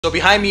So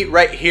behind me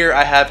right here,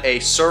 I have a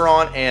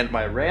surron and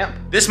my ramp.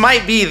 This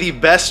might be the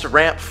best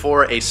ramp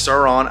for a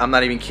surron. I'm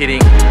not even kidding.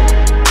 We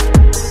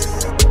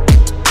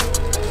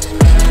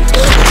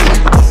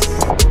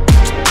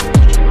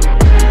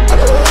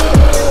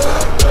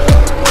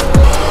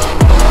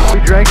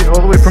dragged it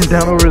all the way from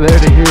down over there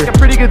to here. A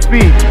pretty good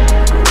speed.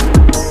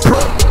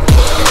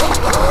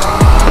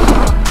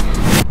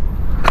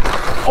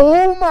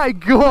 Oh my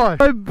god!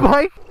 My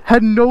bike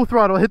had no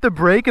throttle. I hit the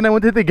brake and I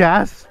went to hit the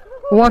gas.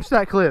 Watch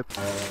that clip.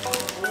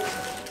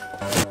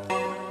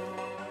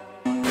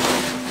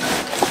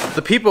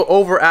 The people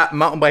over at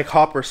Mountain Bike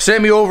Hopper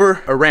sent me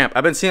over a ramp.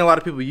 I've been seeing a lot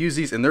of people use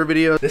these in their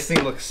videos. This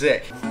thing looks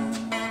sick.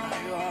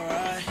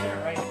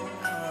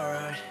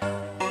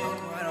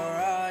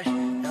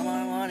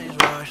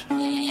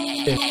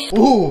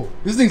 Ooh,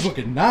 this thing's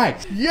looking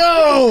nice.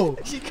 Yo!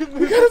 You could We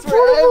move got this a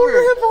portable forever.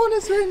 ramp on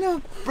us right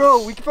now.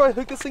 Bro, we could probably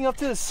hook this thing up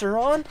to the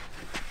surron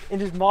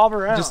and just mob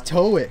around. Just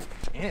tow it.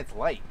 And it's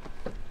light.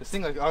 This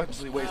thing like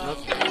obviously weighs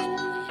nothing.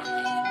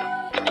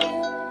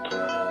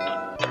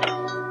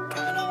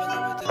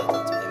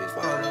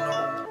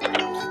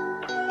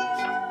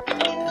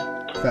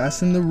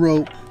 Fasten the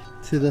rope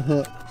to the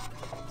hook.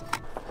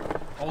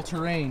 All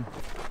terrain.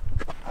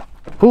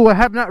 Ooh, I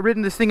have not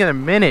ridden this thing in a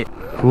minute.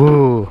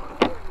 Ooh.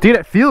 Dude,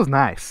 it feels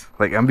nice.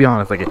 Like, I'm gonna be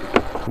honest, like it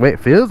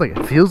feels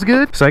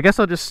good. So I guess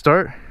I'll just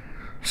start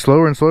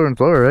slower and slower and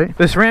slower, right?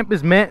 This ramp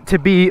is meant to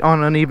be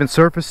on uneven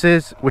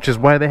surfaces, which is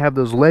why they have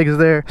those legs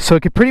there. So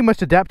it can pretty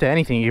much adapt to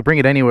anything. You can bring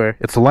it anywhere.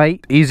 It's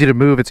light, easy to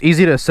move. It's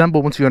easy to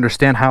assemble once you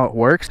understand how it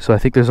works. So I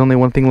think there's only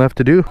one thing left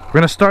to do. We're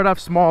gonna start off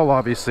small,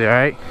 obviously, all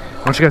right? I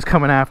want you guys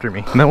coming after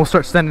me. And then we'll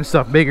start sending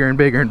stuff bigger and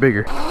bigger and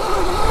bigger.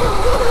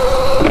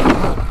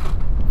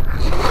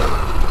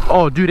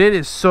 Oh, dude, it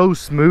is so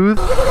smooth.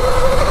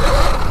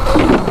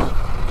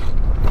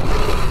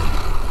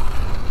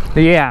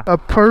 Yeah, a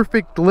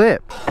perfect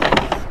lip.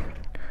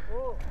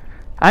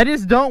 I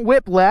just don't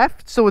whip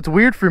left, so it's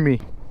weird for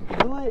me.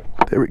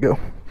 There we go.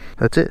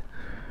 That's it.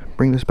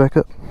 Bring this back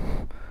up.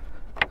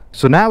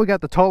 So now we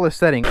got the tallest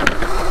setting.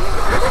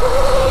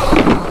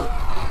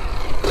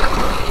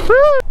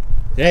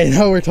 Hey,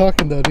 now we're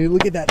talking though, dude.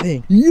 Look at that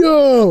thing.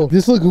 Yo!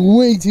 This looks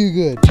way too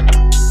good.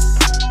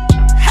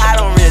 I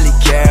don't really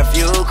care if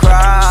you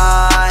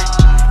cry.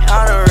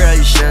 I don't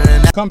really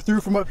shouldn't. Come through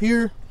from up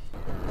here.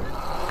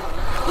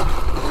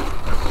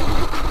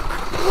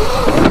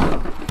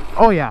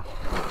 Oh yeah.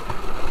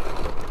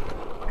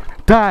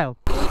 Dialed.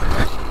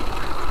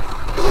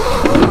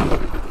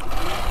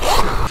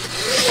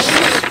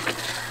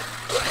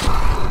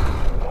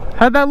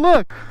 How'd that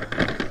look?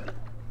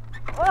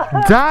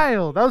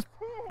 Dialed. That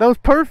was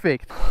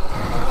perfect.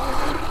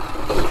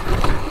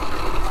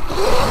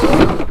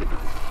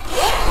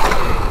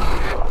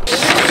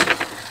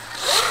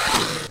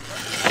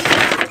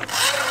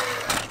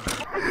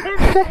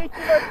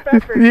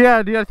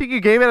 Yeah, dude, I think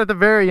you gave it at the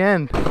very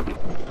end.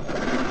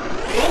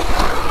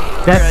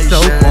 That's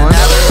so fun.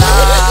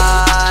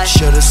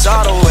 Should've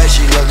saw the way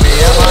she looked me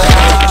in my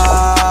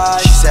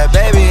eyes. She said,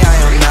 baby, I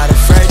am not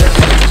afraid to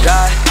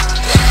die.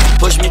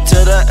 Push me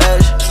to the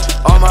edge,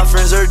 all my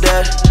friends are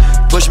dead.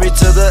 Push me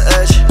to the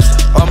edge,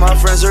 all my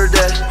friends are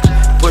dead.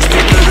 Push me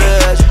to the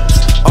edge,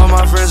 all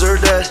my friends are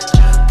dead.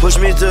 Push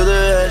me to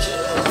the edge.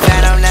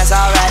 Phantom, that's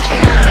alright.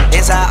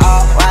 Inside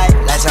all white,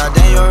 like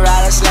something you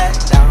ride a sled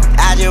down.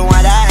 I just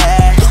want that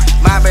head,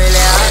 my brilliant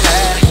her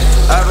head,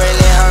 a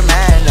brilliant her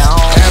man down.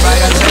 Everybody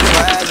got to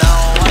sweat down.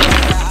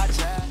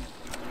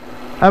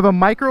 I have a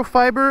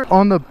microfiber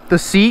on the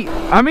seat.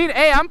 I mean,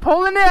 hey, I'm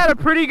pulling it at a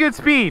pretty good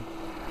speed.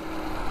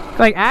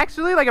 Like,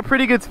 actually, like a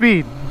pretty good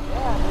speed.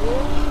 Yeah,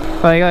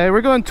 dude. Like, we're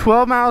going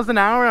 12 miles an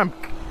hour. I'm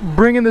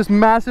bringing this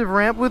massive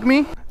ramp with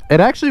me. It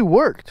actually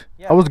worked.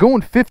 Yeah. I was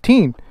going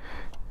 15.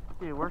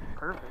 Dude, it worked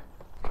perfect.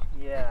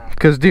 Yeah.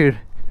 Because, dude,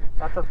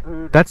 that's a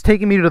boot. That's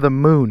taking me to the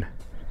moon.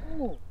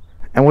 Ooh.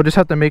 And we'll just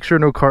have to make sure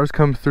no cars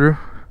come through.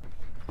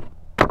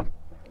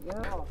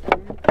 Yeah,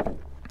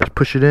 just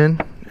push it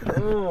in.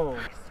 Ooh.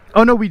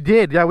 Oh no, we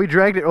did. Yeah, we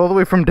dragged it all the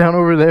way from down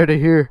over there to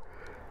here.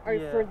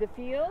 For the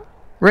field?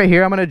 Right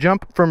here. I'm gonna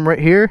jump from right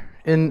here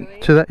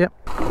into that. Yep.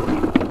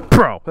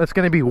 Bro, that's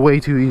gonna be way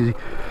too easy.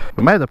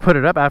 We might have to put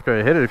it up after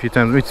I hit it a few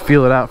times. Let me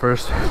feel it out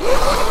first.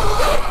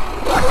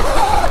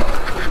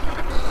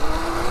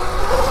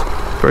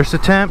 First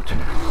attempt.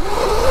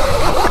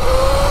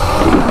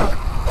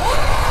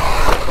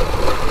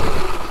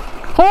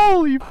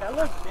 Holy! That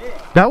looked big.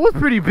 That was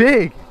pretty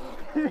big.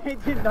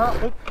 It did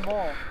not look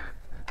small.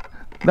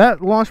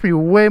 That launched me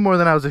way more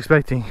than I was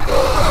expecting.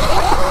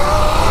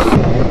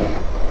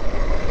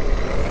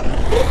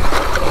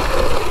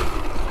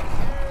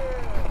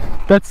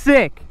 That's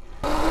sick.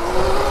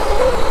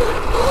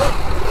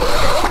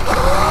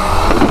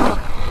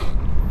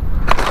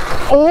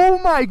 Oh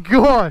my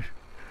gosh.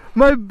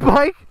 My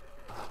bike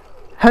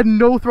had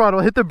no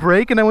throttle. I hit the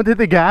brake and I went to hit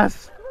the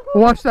gas.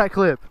 Watch that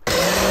clip.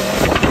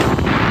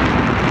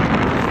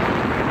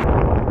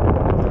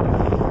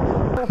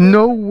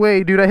 No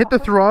way, dude. I hit the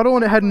throttle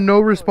and it had no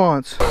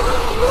response.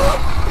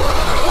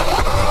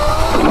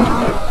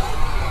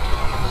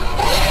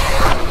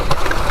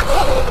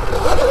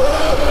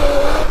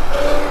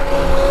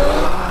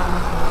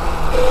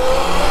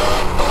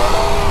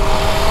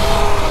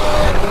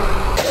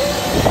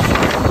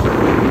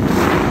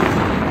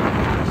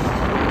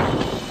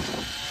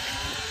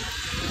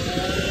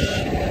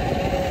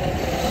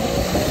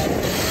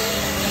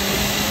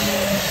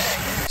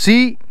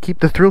 See, keep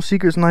the thrill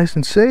seekers nice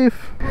and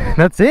safe.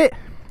 That's it.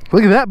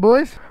 Look at that,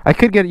 boys. I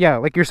could get, yeah,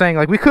 like you're saying,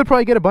 like we could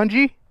probably get a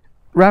bungee,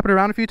 wrap it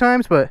around a few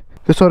times, but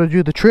this ought to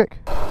do the trick.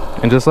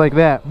 And just like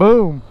that,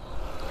 boom.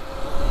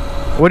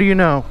 What do you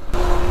know?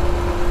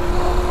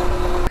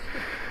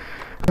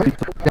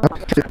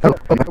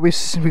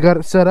 We got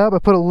it set up. I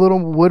put a little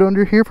wood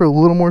under here for a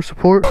little more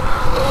support.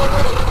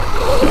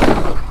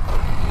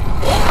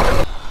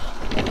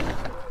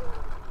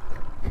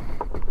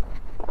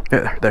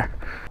 There.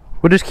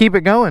 We'll just keep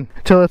it going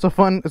until it's a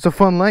fun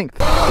length.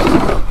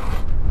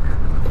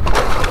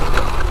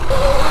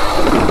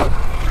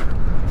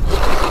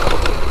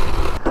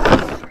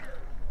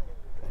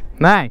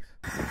 Nice.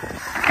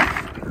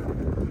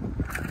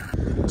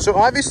 So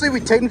obviously we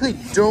technically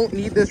don't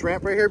need this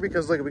ramp right here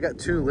because like we got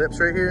two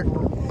lips right here.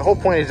 The whole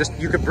point is just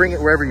you could bring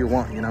it wherever you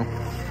want, you know.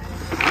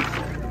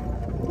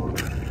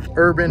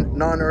 Urban,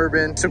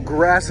 non-urban, so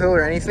grass hill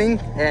or anything,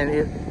 and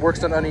it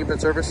works on uneven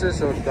surfaces,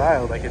 so it's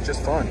dialed, like it's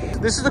just fun.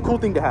 This is a cool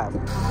thing to have.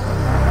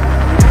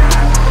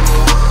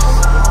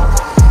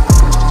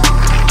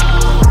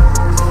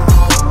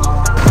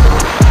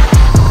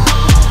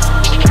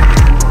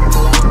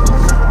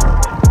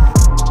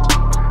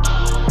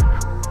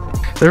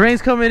 The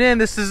rain's coming in.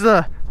 This is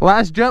the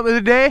last jump of the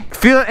day.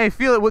 Feel it, hey,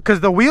 feel it, because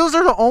the wheels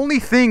are the only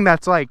thing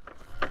that's like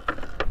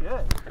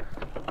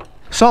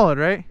solid,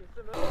 right?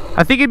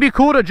 I think it'd be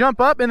cool to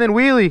jump up and then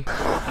wheelie.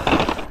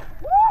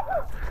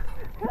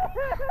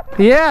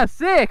 Yeah,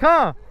 sick,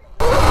 huh?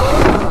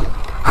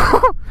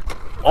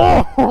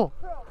 Oh!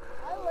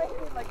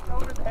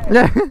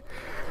 Yeah,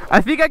 I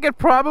think I could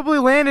probably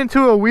land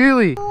into a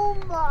wheelie.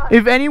 Oh,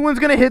 if anyone's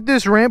gonna hit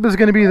this ramp, it's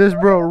gonna be this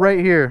bro right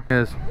here.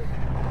 Yes.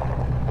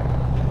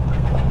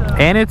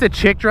 And it's a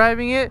chick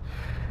driving it.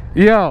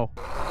 Yo.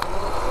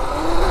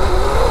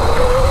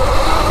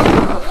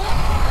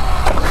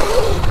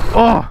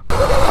 Oh.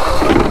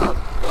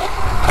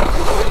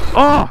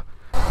 Oh.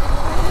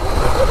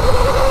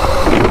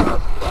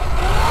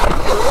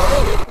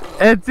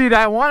 And dude,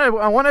 I want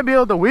to be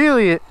able to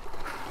wheelie it.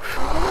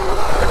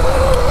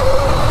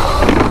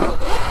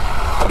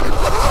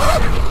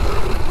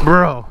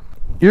 Bro,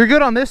 you're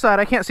good on this side.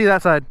 I can't see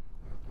that side.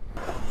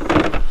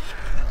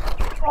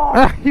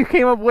 Oh. You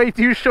came up way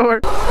too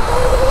short.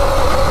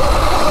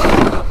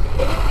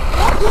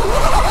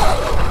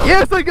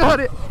 Yes, I got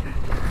it.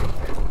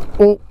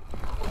 Oh,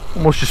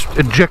 almost just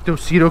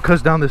ejecto-cedo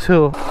cuts down this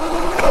hill.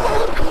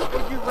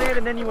 Did you land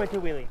and then you went to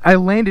wheelie? I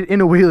landed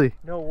in a wheelie.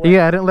 No way.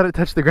 Yeah, I didn't let it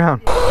touch the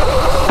ground.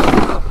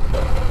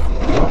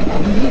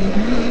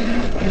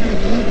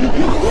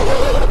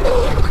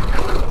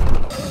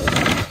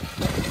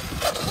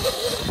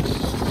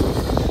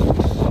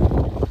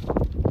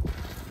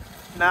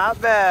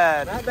 Not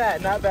bad. Not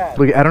bad. Not bad.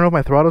 Look, I don't know if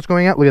my throttle's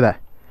going out. Look at that.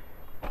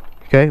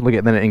 Okay, look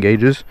at, then it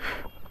engages.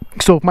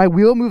 So if my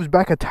wheel moves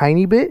back a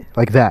tiny bit,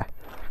 like that.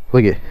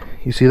 Look at,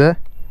 you see that?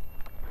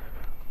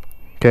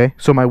 Okay,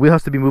 so my wheel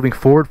has to be moving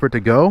forward for it to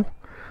go.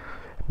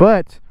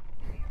 But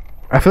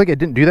I feel like I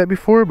didn't do that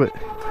before, but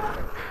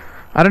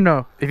I don't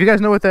know. If you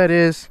guys know what that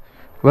is,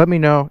 let me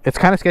know. It's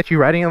kind of sketchy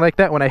riding it like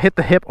that. When I hit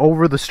the hip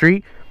over the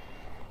street,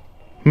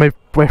 my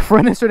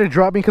front end started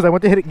dropping because I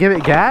went to give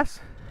it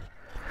gas.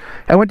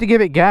 I went to give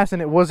it gas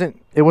and it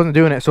wasn't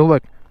doing it. So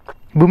look,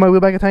 move my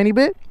wheel back a tiny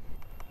bit.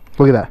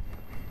 Look at that.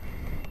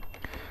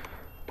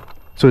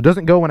 So it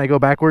doesn't go when I go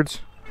backwards.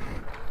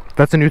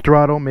 That's a new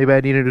throttle. Maybe I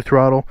need a new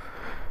throttle.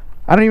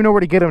 I don't even know where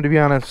to get them, to be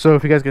honest. So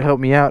if you guys could help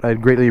me out,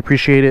 I'd greatly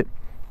appreciate it.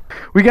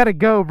 We gotta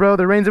go, bro.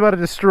 The rain's about to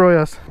destroy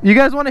us. You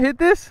guys want to hit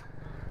this?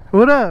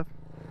 What up?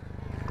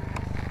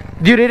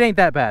 Dude, it ain't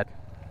that bad.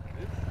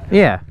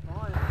 Yeah.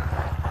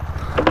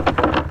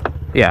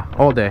 Yeah,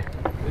 all day.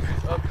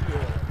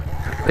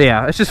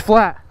 Yeah, it's just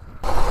flat.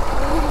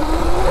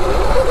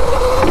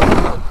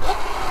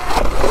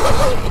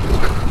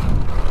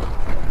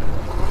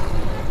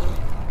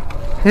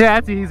 Yeah,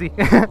 that's easy.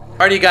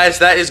 Alrighty guys,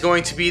 that is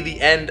going to be the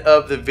end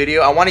of the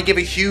video. I want to give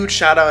a huge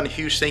shout out and a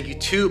huge thank you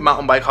to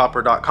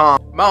mountainbikehopper.com.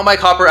 Mountain Bike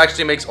Hopper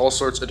actually makes all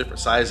sorts of different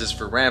sizes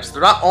for ramps.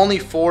 They're not only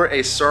for a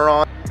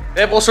surron,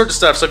 they have all sorts of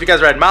stuff. So if you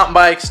guys ride mountain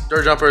bikes,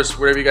 dirt jumpers,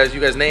 whatever you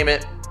guys name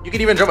it, you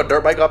can even jump a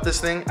dirt bike off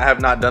this thing. I have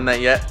not done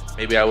that yet.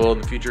 Maybe I will in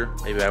the future,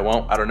 maybe I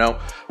won't, I don't know.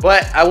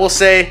 But I will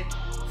say,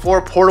 for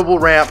a portable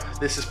ramp,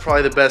 this is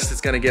probably the best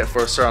it's gonna get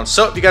for a surron.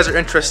 So if you guys are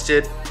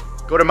interested,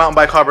 go to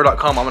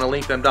mountainbikehopper.com. I'm gonna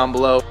link them down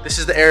below. This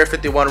is the Area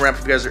 51 ramp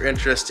if you guys are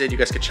interested. You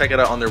guys can check it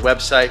out on their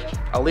website.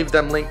 I'll leave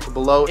them linked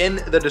below in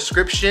the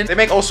description. They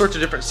make all sorts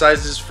of different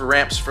sizes for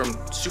ramps, from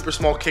super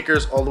small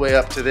kickers all the way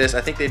up to this.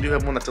 I think they do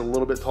have one that's a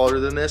little bit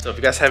taller than this. So if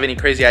you guys have any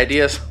crazy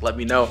ideas, let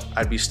me know.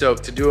 I'd be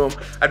stoked to do them.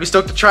 I'd be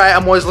stoked to try.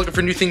 I'm always looking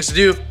for new things to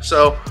do.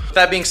 So with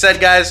that being said,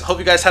 guys, hope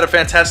you guys had a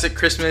fantastic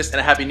Christmas and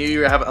a happy new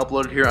year. I haven't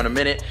uploaded here in a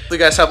minute. Hope you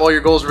guys have all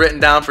your goals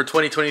written down for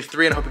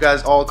 2023 and hope you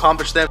guys all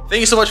accomplish them. Thank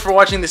you so much for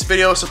watching this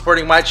video,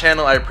 supporting my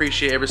channel. I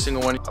appreciate every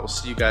single one. I will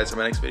see you guys in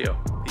my next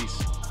video.